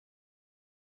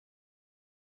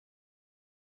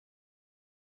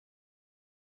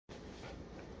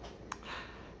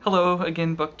Hello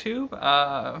again, BookTube.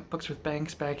 Books with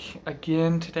Banks back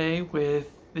again today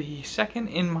with the second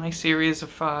in my series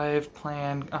of 5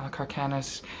 planned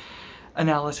Kharkanas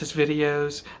analysis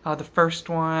videos. The first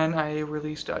one I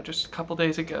released just a couple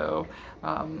days ago.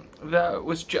 That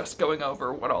was just going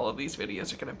over what all of these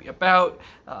videos are going to be about.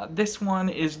 This one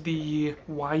is the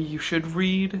Why You Should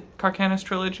Read Kharkanas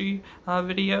Trilogy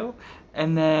video.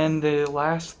 And then the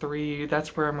last 3,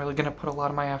 that's where I'm really going to put a lot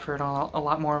of my effort on, a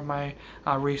lot more of my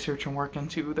research and work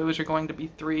into. Those are going to be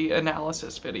 3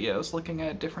 analysis videos looking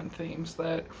at different themes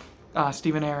that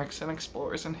Steven Erikson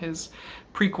explores in his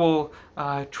prequel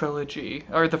trilogy,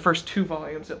 or the first 2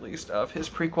 volumes at least of his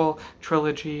prequel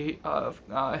trilogy of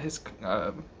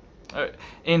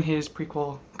in his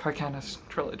prequel Kharkanas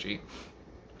trilogy.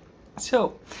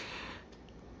 So,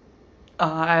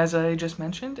 as I just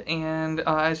mentioned, and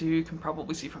as you can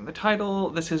probably see from the title,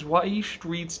 this is why you should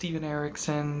read Steven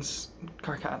Erikson's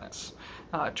Kharkanas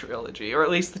trilogy, or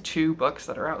at least the 2 books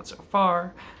that are out so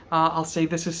far. I'll say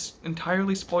this is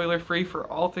entirely spoiler-free for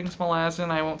all things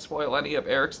Malazan. I won't spoil any of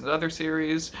Erikson's other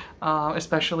series,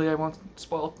 especially I won't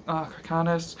spoil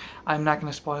Kharkanas. I'm not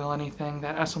going to spoil anything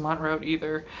that Esselmont wrote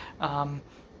either.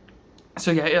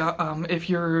 So yeah, if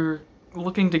you're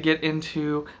looking to get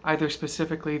into either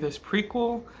specifically this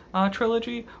prequel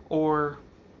trilogy or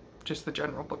just the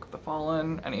general Book of the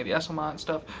Fallen, any of the Esselmont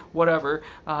stuff, whatever,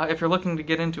 if you're looking to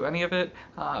get into any of it,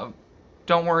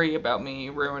 don't worry about me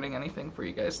ruining anything for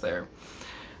you guys there.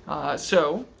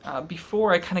 So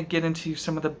before I kind of get into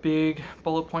some of the big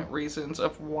bullet point reasons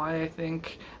of why I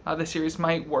think the series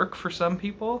might work for some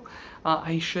people,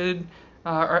 I should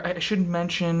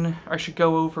mention, or I should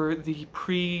go over the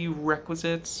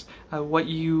prerequisites, what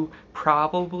you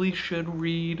probably should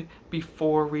read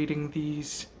before reading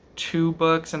these 2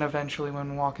 books, and eventually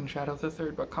when Walk in Shadow, the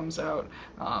 3rd book, comes out,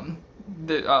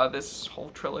 this whole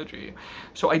trilogy.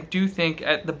 So I do think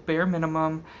at the bare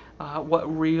minimum, what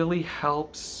really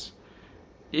helps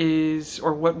is,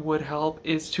 or what would help,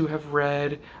 is to have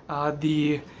read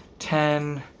the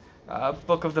 10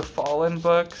 Book of the Fallen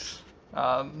books.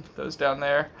 Those down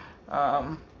there,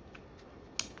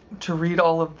 to read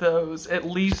all of those, at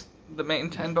least the main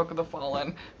 10 Book of the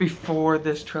Fallen, before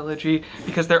this trilogy,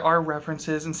 because there are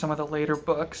references in some of the later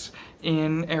books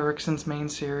in Erikson's main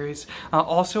series.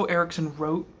 Also, Erikson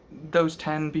wrote those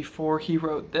 10 before he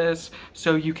wrote this,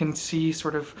 so you can see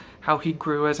sort of how he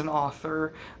grew as an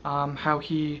author, how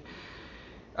he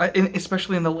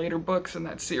especially in the later books in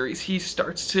that series, he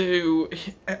starts to,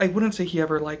 I wouldn't say he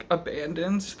ever like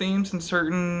abandons themes in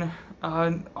certain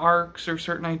arcs or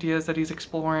certain ideas that he's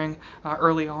exploring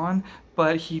early on,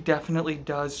 but he definitely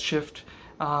does shift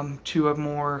to a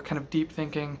more kind of deep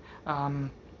thinking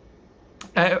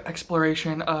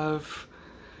exploration of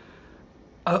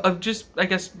just, I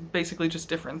guess, basically just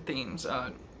different themes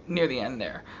near the end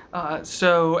there.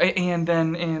 So, and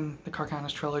then in the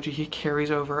Kharkanas trilogy, he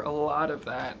carries over a lot of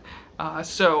that.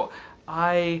 So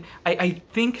I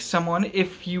think someone,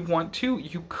 if you want to,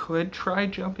 you could try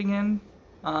jumping in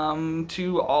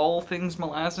to all things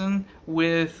Malazan,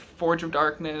 with Forge of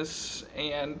Darkness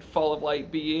and Fall of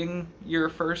Light being your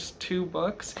first 2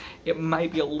 books. It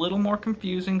might be a little more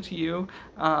confusing to you,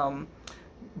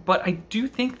 but I do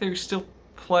think there's still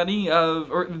plenty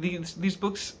of, or these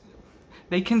books,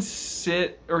 they can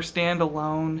sit or stand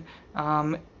alone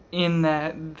in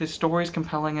that the story's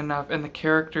compelling enough and the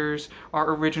characters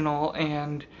are original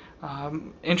and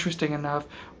interesting enough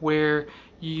where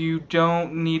you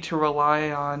don't need to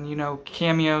rely on, you know,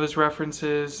 cameos,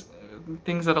 references,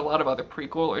 things that a lot of other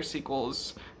prequel or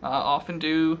sequels often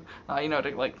do, you know,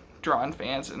 to like draw in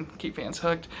fans and keep fans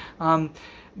hooked.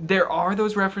 There are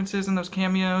those references and those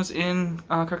cameos in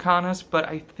Kharkanas, but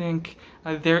I think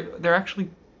they're actually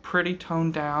pretty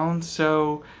toned down,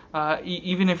 so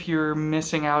even if you're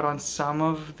missing out on some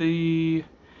of the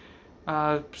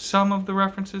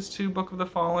references to Book of the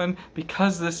Fallen,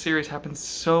 because this series happened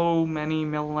so many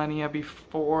millennia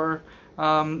before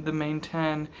the main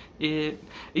 10,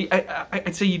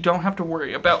 I'd say you don't have to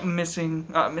worry about missing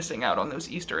out on those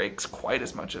Easter eggs quite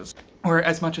as much as, or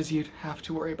as much as you'd have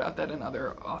to worry about that in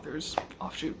other authors'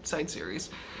 offshoot side series.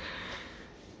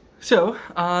 So,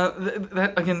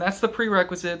 again, that's the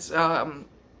prerequisites. At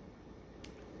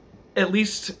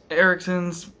least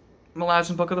Erikson's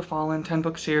Malazan Book of the Fallen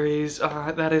 10-book series,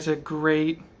 that is a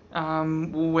great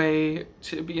way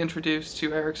to be introduced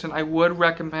to Erikson. I would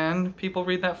recommend people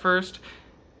read that first.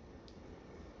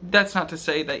 That's not to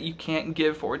say that you can't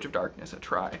give Forge of Darkness a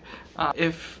try.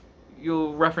 If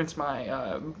you'll reference my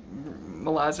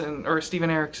Malazan or Steven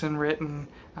Erikson written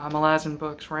Malazan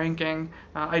books ranking.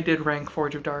 I did rank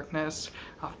Forge of Darkness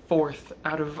 4th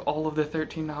out of all of the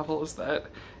 13 novels that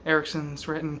Erikson's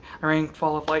written. I ranked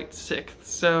Fall of Light 6th,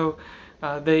 so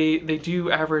they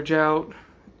do average out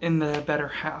in the better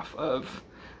half of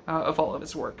all of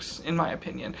his works, in my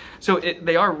opinion. So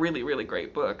they are really, really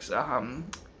great books.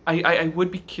 I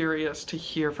would be curious to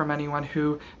hear from anyone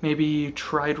who maybe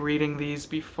tried reading these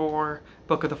before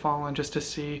Book of the Fallen, just to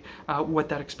see what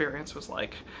that experience was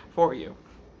like for you.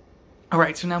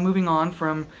 Alright, so now moving on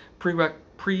from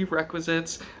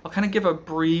prerequisites, I'll kind of give a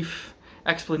brief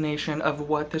explanation of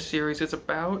what the series is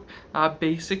about.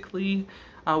 Basically,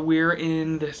 we're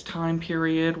in this time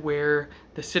period where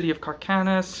the city of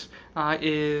Kharkanas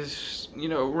is,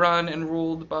 run and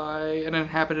ruled by and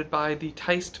inhabited by the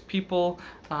Teist people,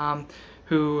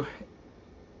 who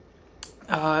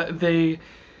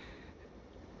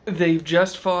they've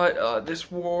just fought this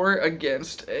war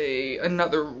against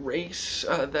another race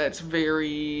that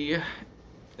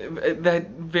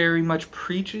very much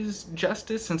preaches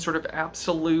justice and sort of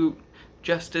absolute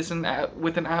justice, and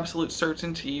with an absolute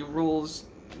certainty rules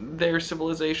their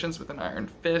civilizations with an iron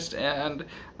fist, and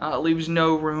leaves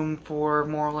no room for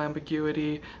moral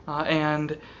ambiguity.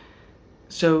 And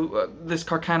so this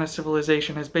Kharkanas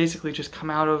civilization has basically just come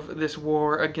out of this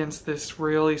war against this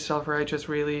really self-righteous,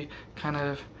 really kind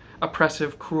of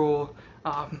oppressive, cruel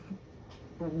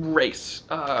race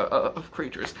of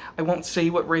creatures. I won't say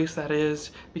what race that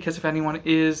is, because if anyone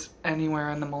is anywhere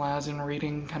on the Malazan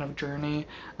reading kind of journey,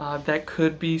 that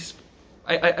could be,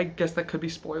 I guess that could be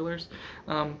spoilers.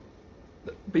 But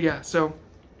yeah, so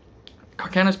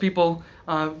Kharkanas people,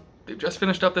 they've just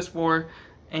finished up this war,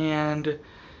 and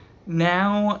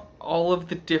now all of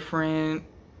the different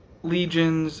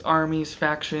legions, armies,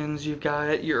 factions, you've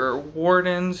got your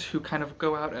wardens who kind of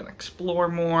go out and explore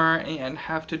more and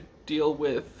have to deal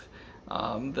with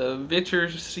the Vitcher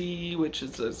Sea, which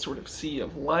is a sort of sea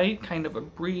of light, kind of a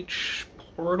breach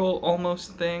portal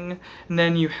almost thing. And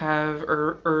then you have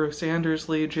Sander's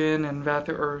legion, and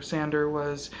Vather Sander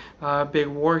was a big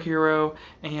war hero,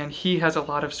 and he has a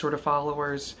lot of sort of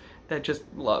followers that just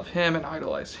love him and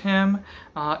idolize him.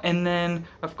 And then,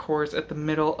 of course, at the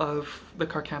middle of the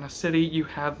Kharkanas city, you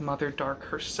have Mother Dark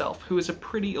herself, who is a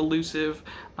pretty elusive,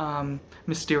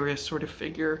 mysterious sort of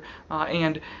figure.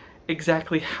 And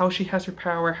exactly how she has her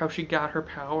power, how she got her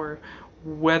power,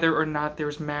 whether or not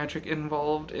there's magic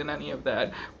involved in any of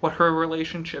that, what her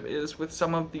relationship is with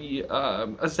some of the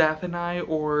Azathanai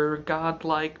or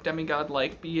godlike,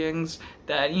 demigod-like beings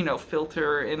that,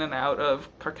 filter in and out of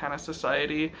Kharkanas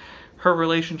society. Her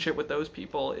relationship with those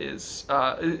people is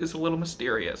a little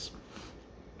mysterious.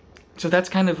 So that's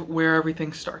kind of where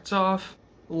everything starts off.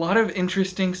 A lot of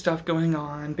interesting stuff going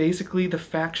on. Basically, the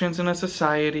factions in a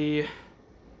society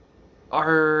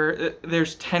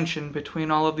there's tension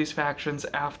between all of these factions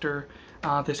after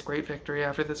this great victory,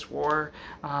 after this war,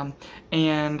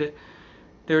 and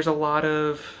there's a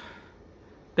lot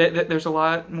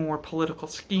more political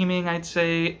scheming, I'd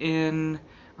say, in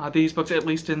these books, at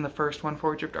least in the first one,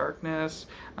 Forge of Darkness.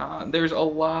 There's a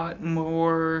lot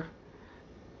more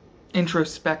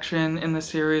introspection in the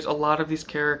series. A lot of these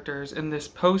characters in this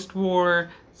post-war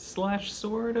 /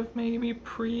 sort of maybe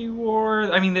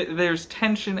pre-war, I mean, there's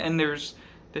tension and there's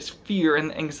this fear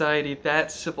and anxiety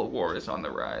that civil war is on the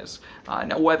rise.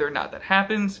 Now, whether or not that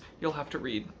happens, you'll have to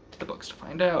read the books to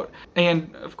find out.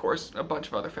 And, of course, a bunch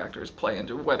of other factors play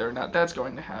into whether or not that's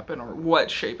going to happen, or what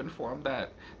shape and form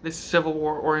that this civil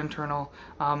war or internal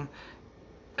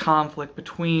conflict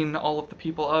between all of the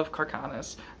people of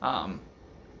Kharkanas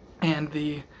and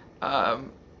the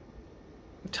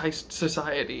Teist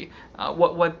society,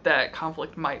 what that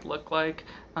conflict might look like.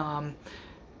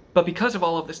 But because of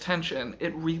all of this tension,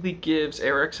 it really gives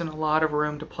Erikson a lot of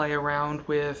room to play around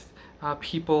with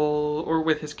people, or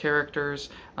with his characters,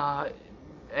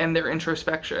 and their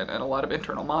introspection, and a lot of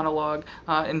internal monologue,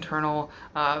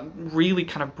 really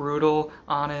kind of brutal,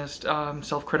 honest,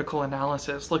 self-critical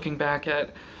analysis, looking back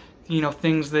at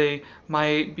things they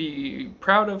might be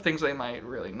proud of, things they might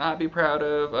really not be proud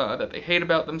of, that they hate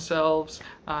about themselves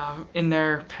in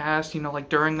their past, like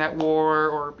during that war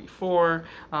or before,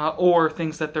 or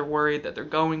things that they're worried that they're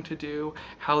going to do,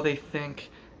 how they think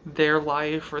their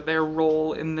life or their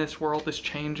role in this world is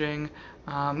changing.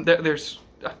 There's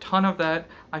a ton of that.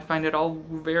 I find it all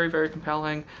very, very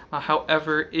compelling.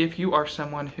 However, if you are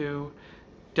someone who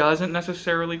doesn't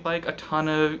necessarily like a ton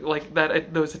of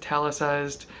those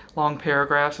italicized long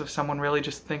paragraphs of someone really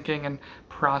just thinking and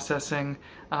processing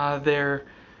their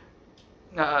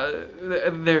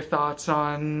thoughts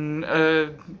on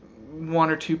 1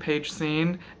 or 2 page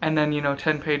scene, and then,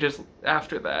 10 pages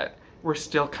after that, we're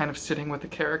still kind of sitting with the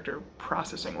character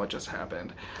processing what just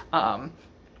happened.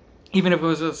 Even if it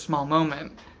was a small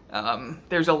moment,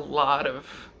 there's a lot of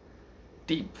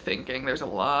deep thinking. There's a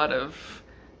lot of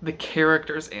the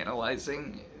characters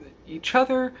analyzing each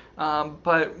other,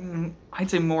 but I'd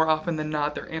say more often than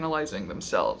not, they're analyzing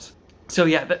themselves. So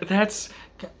yeah, that's,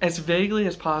 as vaguely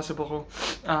as possible,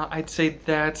 I'd say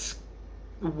that's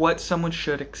what someone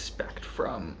should expect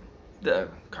from the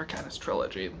Kharkanas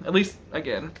trilogy. At least,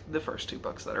 again, the first 2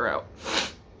 books that are out.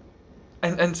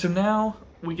 And so now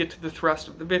we get to the thrust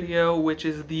of the video, which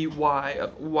is the why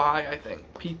of why I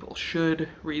think people should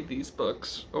read these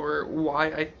books, or why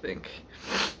I think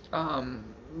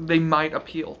they might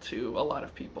appeal to a lot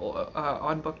of people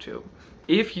on BookTube.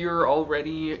 If you're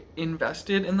already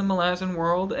invested in the Malazan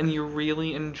world and you're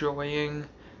really enjoying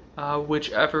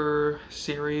whichever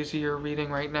series you're reading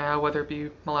right now, whether it be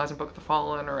Malazan Book of the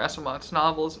Fallen or Asimov's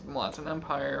novels of the Malazan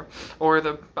Empire or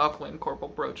the Balclin Corporal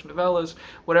Broach novellas,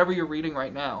 whatever you're reading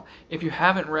right now, if you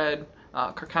haven't read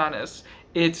Kharkanas,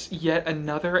 it's yet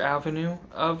another avenue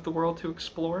of the world to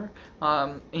explore,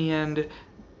 and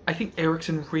I think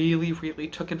Erikson really, really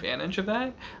took advantage of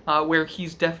that, where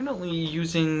he's definitely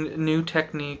using new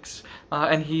techniques,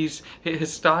 and his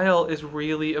style is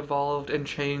really evolved and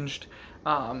changed,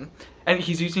 and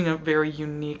he's using a very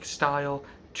unique style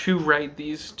to write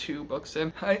these 2 books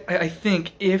in. I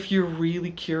think if you're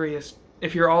really curious,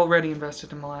 if you're already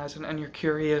invested in Malazan and you're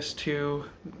curious to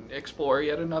explore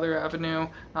yet another avenue,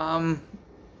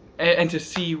 and to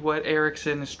see what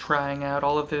Erikson is trying out,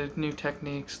 all of the new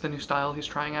techniques, the new style he's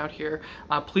trying out here,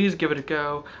 please give it a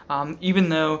go. Even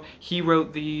though he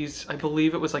wrote these, I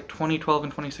believe it was like 2012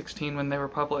 and 2016 when they were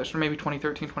published, or maybe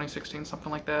 2013, 2016,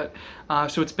 something like that.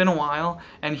 So it's been a while,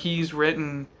 and he's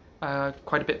written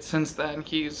quite a bit since then.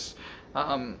 He's,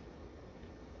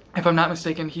 if I'm not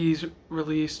mistaken, he's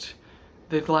released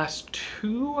the last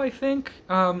 2, I think,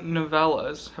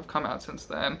 novellas have come out since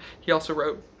then. He also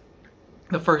wrote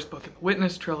the first book in the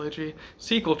Witness trilogy,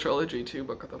 sequel trilogy to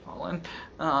Book of the Fallen.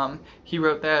 He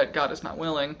wrote that, God Is Not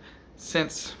Willing,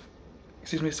 since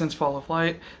Fall of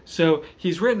Light. So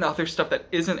he's written other stuff that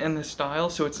isn't in this style,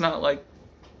 so it's not like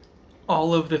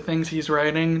all of the things he's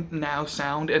writing now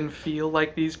sound and feel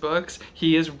like these books.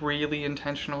 He is really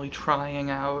intentionally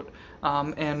trying out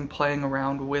and playing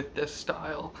around with this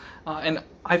style. And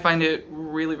I find it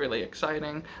really, really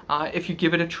exciting. If you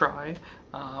give it a try,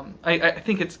 I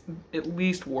think it's at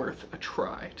least worth a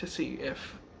try to see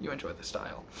if you enjoy the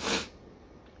style.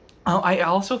 I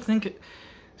also think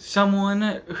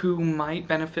someone who might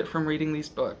benefit from reading these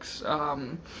books,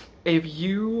 if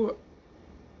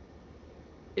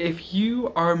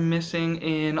you are missing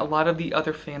in a lot of the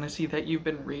other fantasy that you've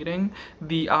been reading,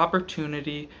 the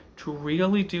opportunity to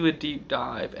really do a deep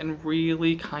dive and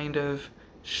really kind of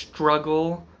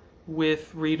struggle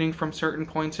with reading from certain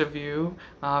points of view,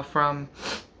 from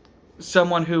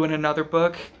someone who in another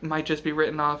book might just be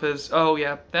written off as, oh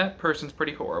yeah, that person's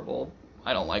pretty horrible,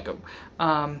 I don't like them.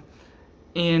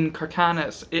 In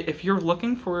Kharkanas, if you're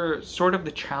looking for sort of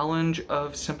the challenge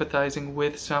of sympathizing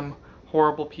with some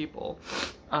horrible people,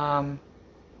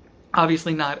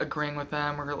 obviously not agreeing with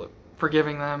them or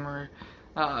forgiving them or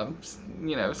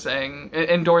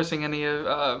endorsing any of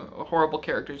a horrible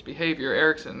character's behavior.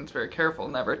 Erikson's very careful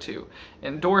never to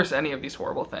endorse any of these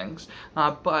horrible things,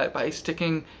 but by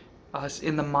sticking us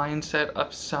in the mindset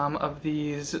of some of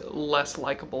these less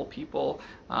likable people,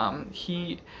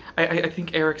 I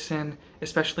think Erikson,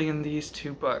 especially in these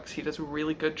 2 books, he does a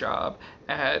really good job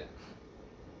at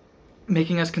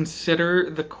making us consider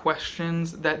the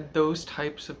questions that those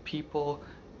types of people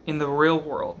in the real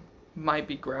world might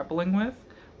be grappling with,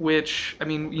 which, I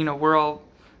mean,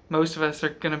 most of us are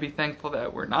going to be thankful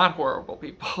that we're not horrible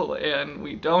people and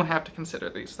we don't have to consider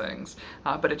these things.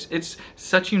 But it's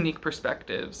such unique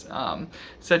perspectives,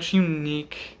 such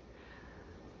unique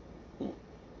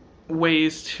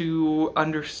ways to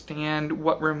understand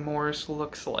what remorse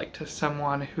looks like to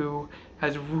someone who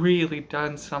has really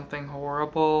done something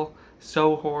horrible,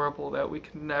 so horrible that we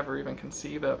could never even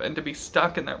conceive of, and to be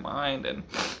stuck in their mind and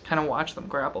kind of watch them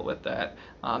grapple with that.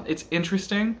 It's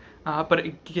interesting, but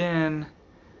again,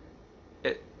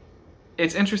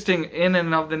 it's interesting in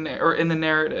and of in the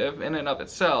narrative in and of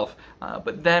itself,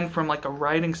 but then from like a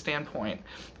writing standpoint,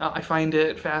 I find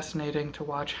it fascinating to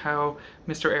watch how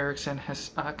Mr. Erikson has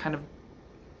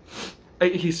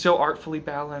he's so artfully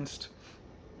balanced,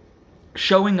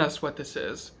 showing us what this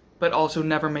is, but also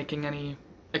never making any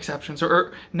exceptions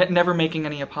or never making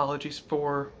any apologies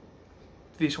for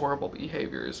these horrible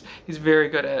behaviors. He's very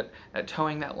good at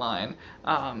towing that line.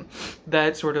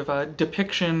 That sort of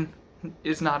depiction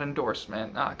is not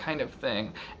endorsement kind of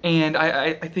thing. And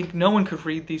I think no one could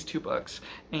read these 2 books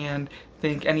and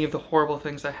think any of the horrible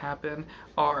things that happen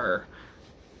are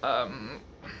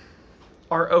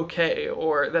okay,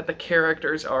 or that the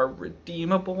characters are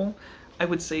redeemable. I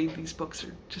would say these books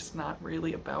are just not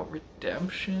really about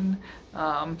redemption.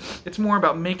 It's more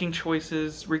about making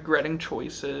choices, regretting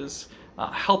choices,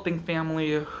 helping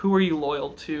family. Who are you loyal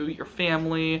to? Your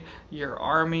family, your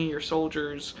army, your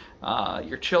soldiers,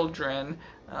 your children,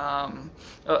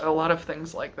 a lot of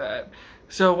things like that.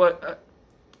 So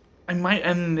I might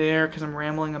end there because I'm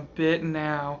rambling a bit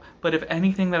now, but if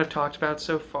anything that I've talked about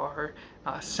so far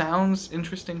sounds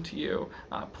interesting to you,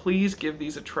 please give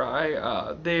these a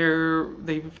try.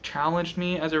 They've challenged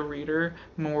me as a reader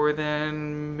more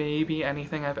than maybe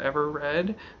anything I've ever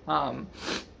read,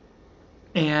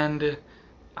 and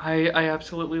I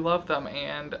absolutely love them,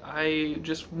 and I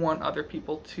just want other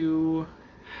people to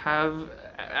have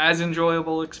as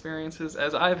enjoyable experiences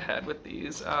as I've had with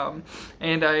these,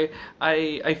 and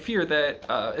I fear that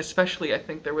especially I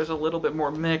think there was a little bit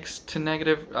more mixed to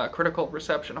negative critical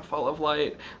reception of Fall of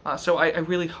Light, so I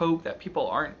really hope that people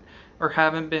aren't or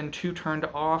haven't been too turned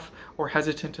off or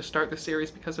hesitant to start the series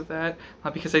because of that,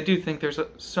 because I do think there's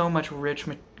so much rich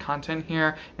content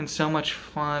here and so much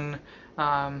fun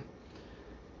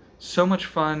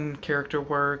character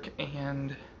work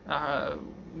and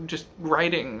just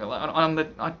writing on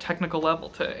a technical level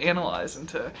to analyze and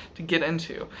to get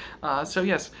into. So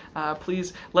yes,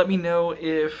 please let me know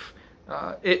if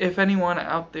anyone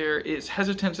out there is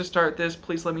hesitant to start this.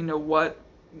 Please let me know what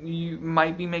you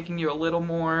might be making you a little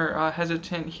more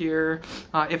hesitant here.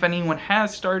 If anyone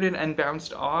has started and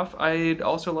bounced off, I'd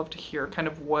also love to hear kind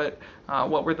of what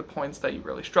were the points that you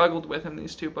really struggled with in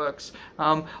these 2 books.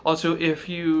 Also, if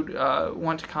you'd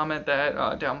want to comment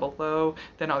that down below,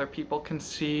 then other people can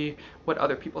see what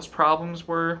other people's problems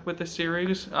were with the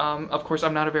series. Of course,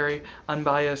 I'm not a very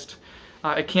unbiased,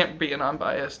 I can't be an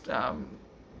unbiased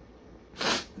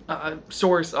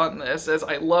source on this, as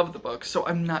I love the book, so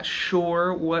I'm not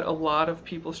sure what a lot of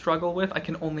people struggle with. I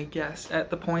can only guess at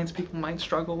the points people might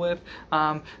struggle with.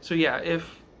 So yeah, if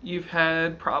you've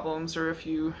had problems, or if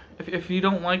you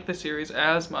don't like the series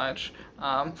as much,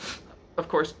 of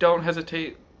course don't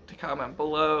hesitate to comment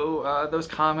below. Those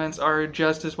comments are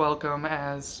just as welcome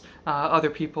as other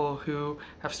people who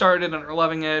have started and are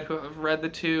loving it, who have read the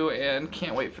 2 and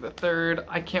can't wait for the 3rd.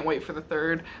 I can't wait for the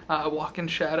 3rd, Walk in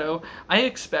Shadow. I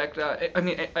expect,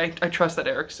 I trust that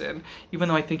Erikson, even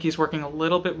though I think he's working a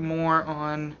little bit more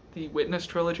on the Witness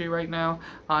trilogy right now,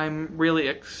 I'm really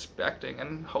expecting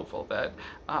and hopeful that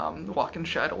Walk in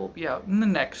Shadow will be out in the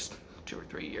next 2 or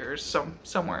 3 years,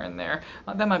 somewhere in there.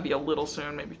 That might be a little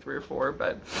soon, maybe 3 or 4,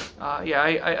 but yeah,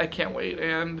 I can't wait.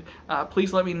 And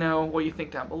please let me know what you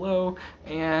think down below,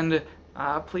 and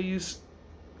please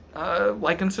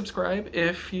like and subscribe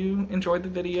if you enjoyed the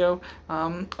video.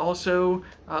 Also,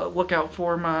 look out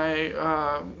for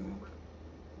my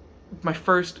my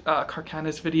first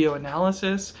Kharkanas video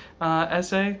analysis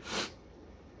essay.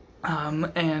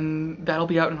 And that'll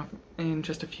be out in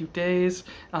just a few days,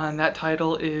 and that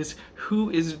title is Who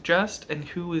is Just and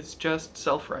Who is Just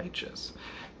Self-Righteous.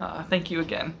 Thank you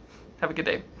again. Have a good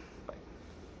day.